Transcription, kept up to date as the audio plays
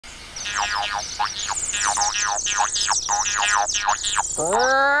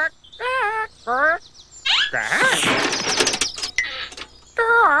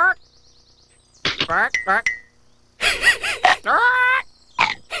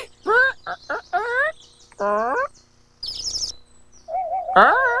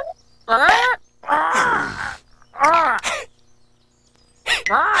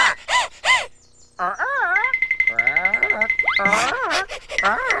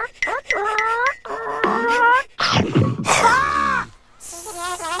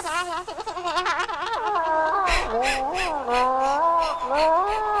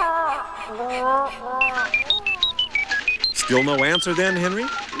Still no answer then, Henry?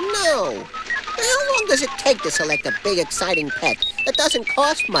 No. How long does it take to select a big, exciting pet that doesn't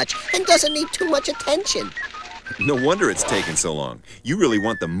cost much and doesn't need too much attention? No wonder it's taken so long. You really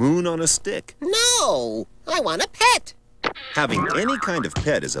want the moon on a stick. No, I want a pet. Having any kind of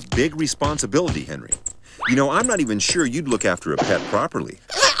pet is a big responsibility, Henry. You know, I'm not even sure you'd look after a pet properly.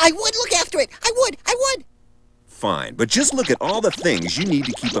 I would look after it. I would. Fine, but just look at all the things you need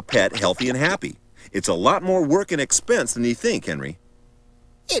to keep a pet healthy and happy. It's a lot more work and expense than you think, Henry.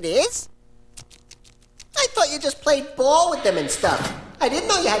 It is? I thought you just played ball with them and stuff. I didn't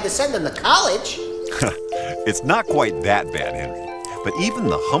know you had to send them to college. It's not quite that bad, Henry. But even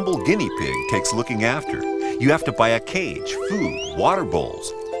the humble guinea pig takes looking after. You have to buy a cage, food, water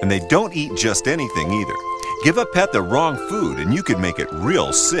bowls. And they don't eat just anything either. Give a pet the wrong food and you could make it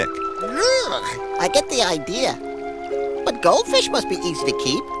real sick. Ugh, I get the idea. But goldfish must be easy to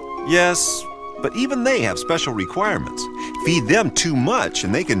keep. Yes, but even they have special requirements. Feed them too much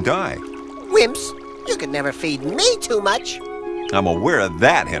and they can die. Wimps, you could never feed me too much. I'm aware of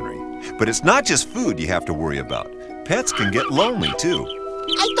that, Henry. But it's not just food you have to worry about. Pets can get lonely, too.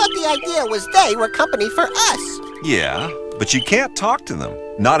 I thought the idea was they were company for us. Yeah, but you can't talk to them.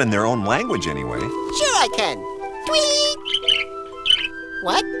 Not in their own language, anyway. Sure I can. Tweet!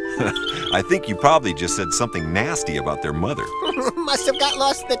 What? I think you probably just said something nasty about their mother. Must have got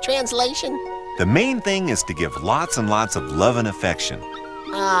lost in the translation. The main thing is to give lots and lots of love and affection.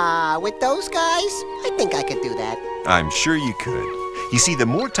 With those guys, I think I could do that. I'm sure you could. You see, the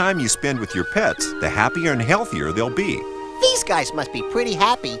more time you spend with your pets, the happier and healthier they'll be. These guys must be pretty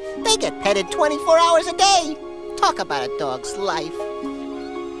happy. They get petted 24 hours a day. Talk about a dog's life.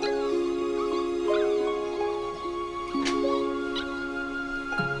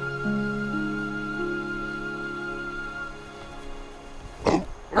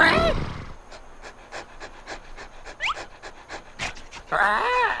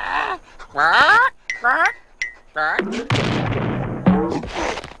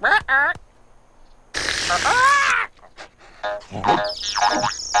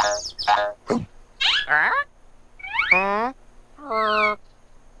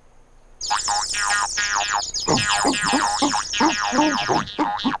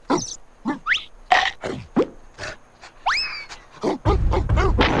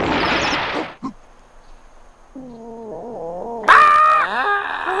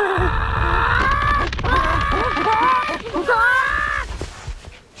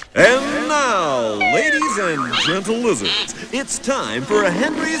 And now, ladies and gentle lizards, it's time for a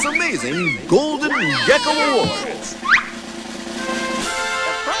Henry's Amazing Golden Gecko Awards. The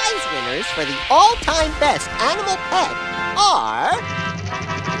prize winners for the all-time best animal pet are...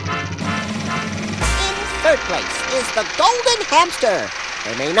 In third place is the golden hamster.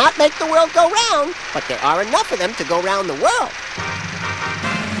 They may not make the world go round, but there are enough of them to go round the world.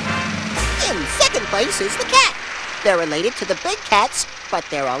 In second place is the cat. They're related to the big cats, but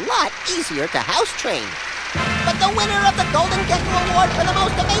they're a lot easier to house train. But the winner of the Golden Gecko Award for the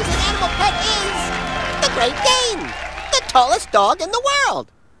most amazing animal pet is the Great Dane, the tallest dog in the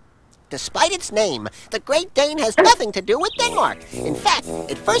world. Despite its name, the Great Dane has nothing to do with Denmark. In fact,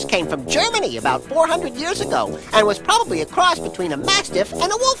 it first came from Germany about 400 years ago and was probably a cross between a Mastiff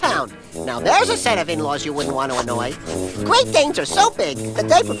and a Wolfhound. Now there's a set of in-laws you wouldn't want to annoy. Great Danes are so big that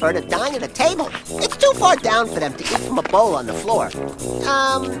they prefer to dine at a table. It's too far down for them to eat from a bowl on the floor.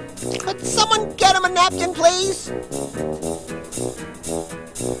 Could someone get them a napkin, please?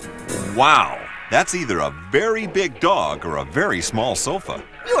 Wow, that's either a very big dog or a very small sofa.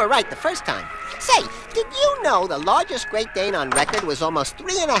 You were right the first time. Say, did you know the largest Great Dane on record was almost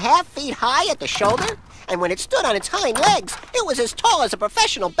 3.5 feet high at the shoulder? And when it stood on its hind legs, it was as tall as a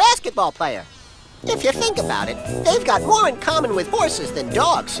professional basketball player. If you think about it, they've got more in common with horses than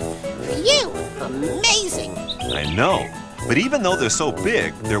dogs. Phew, amazing. I know, but even though they're so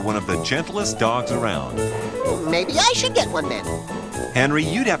big, they're one of the gentlest dogs around. Maybe I should get one then. Henry,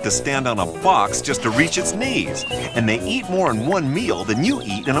 you'd have to stand on a box just to reach its knees. And they eat more in one meal than you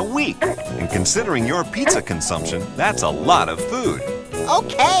eat in a week. And considering your pizza consumption, that's a lot of food.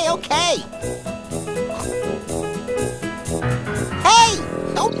 Okay, okay.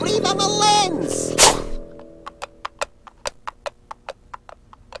 Hey, don't breathe on the lens.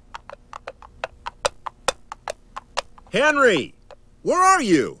 Henry, where are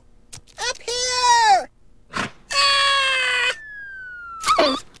you? Up here! Ah!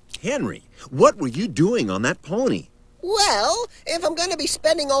 Henry, what were you doing on that pony? Well, if I'm going to be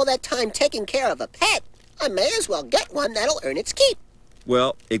spending all that time taking care of a pet, I may as well get one that'll earn its keep.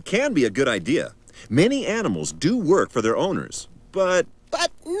 Well, it can be a good idea. Many animals do work for their owners, but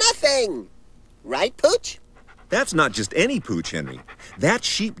But nothing. Right, Pooch? that's not just any pooch, Henry. That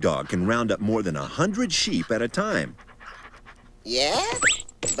sheepdog can round up more than 100 sheep at a time. Yeah?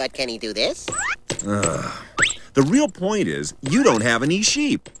 But can he do this? The real point is, you don't have any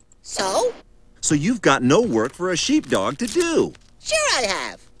sheep. So? So you've got no work for a sheepdog to do. Sure I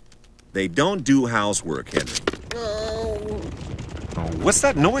have. They don't do housework, Henry. Oh, Oh, what's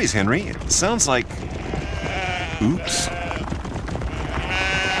that noise, Henry? It sounds like... Oops.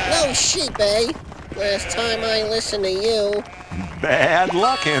 no sheep, eh? Last time I listened to you. Bad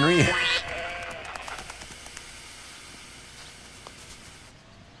luck, Henry.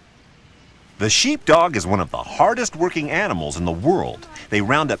 The sheepdog is one of the hardest working animals in the world. They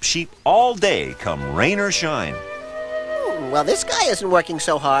round up sheep all day, come rain or shine. Well, this guy isn't working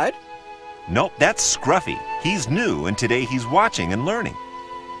so hard. Nope, that's Scruffy. He's new, and today he's watching and learning.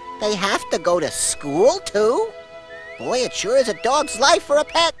 They have to go to school, too? Boy, it sure is a dog's life for a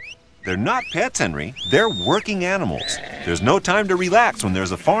pet. They're not pets, Henry. They're working animals. There's no time to relax when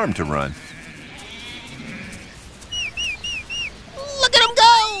there's a farm to run. Look at him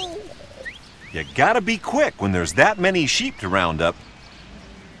go! You gotta be quick when there's that many sheep to round up.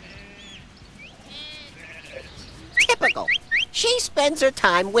 Typical. She spends her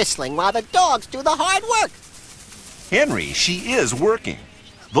time whistling while the dogs do the hard work. Henry, she is working.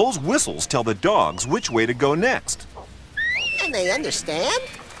 Those whistles tell the dogs which way to go next. And they understand?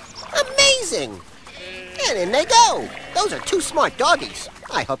 Amazing! And in they go. Those are two smart doggies.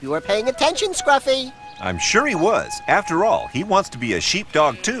 I hope you were paying attention, Scruffy. I'm sure he was. After all, he wants to be a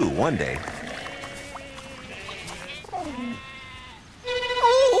sheepdog too one day.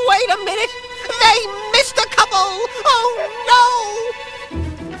 Oh, wait a minute! They missed a couple! Oh,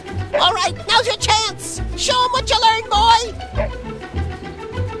 no! All right, now's your chance! Show them what you learned, boy!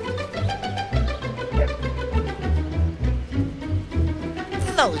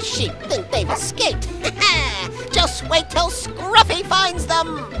 Those sheep think they've escaped. Just wait till Scruffy finds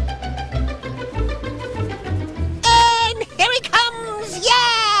them! And here he comes!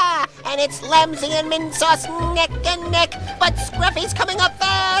 Yeah! And it's Lamsy and Mint Sauce neck and neck, but Scruffy's coming up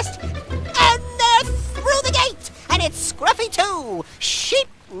fast! And they're through the gate! And it's Scruffy too! Sheep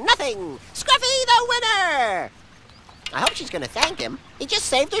nothing! Scruffy the winner! I hope she's gonna thank him. He just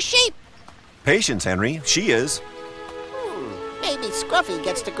saved her sheep. Patience, Henry. She is. Maybe Scruffy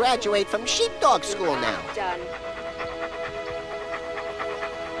gets to graduate from sheepdog school now. Done.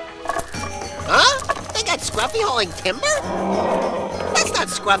 Huh? They got Scruffy hauling timber? That's not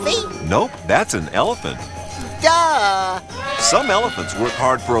Scruffy. Nope, that's an elephant. Duh! Some elephants work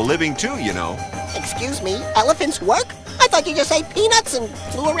hard for a living too, you know. Excuse me, elephants work? I thought you just ate peanuts and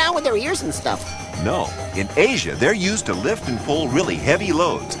flew around with their ears and stuff. No, in Asia, they're used to lift and pull really heavy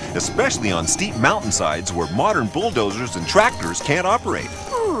loads, especially on steep mountainsides where modern bulldozers and tractors can't operate.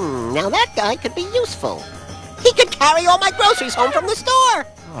 Now that guy could be useful. He could carry all my groceries home from the store.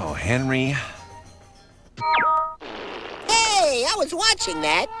 Oh, Henry. Hey, I was watching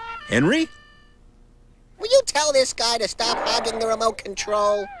that. Henry? Will you tell this guy to stop hogging the remote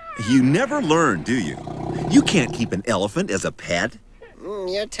control? You never learn, do you? You can't keep an elephant as a pet.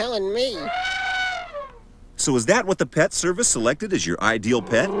 You're telling me. So is that what the pet service selected as your ideal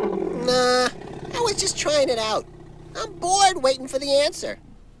pet? Nah, I was just trying it out. I'm bored waiting for the answer.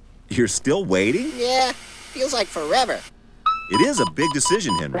 You're still waiting? Yeah, feels like forever. It is a big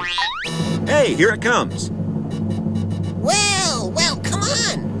decision, Henry. Hey, here it comes. Well, come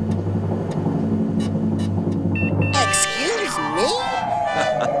on. Excuse me?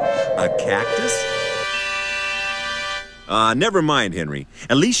 A cactus? Never mind, Henry.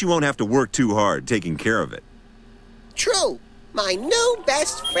 At least you won't have to work too hard taking care of it. True, my new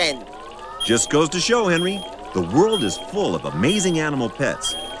best friend. Just goes to show, Henry, the world is full of amazing animal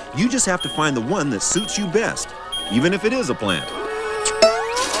pets. You just have to find the one that suits you best, even if it is a plant.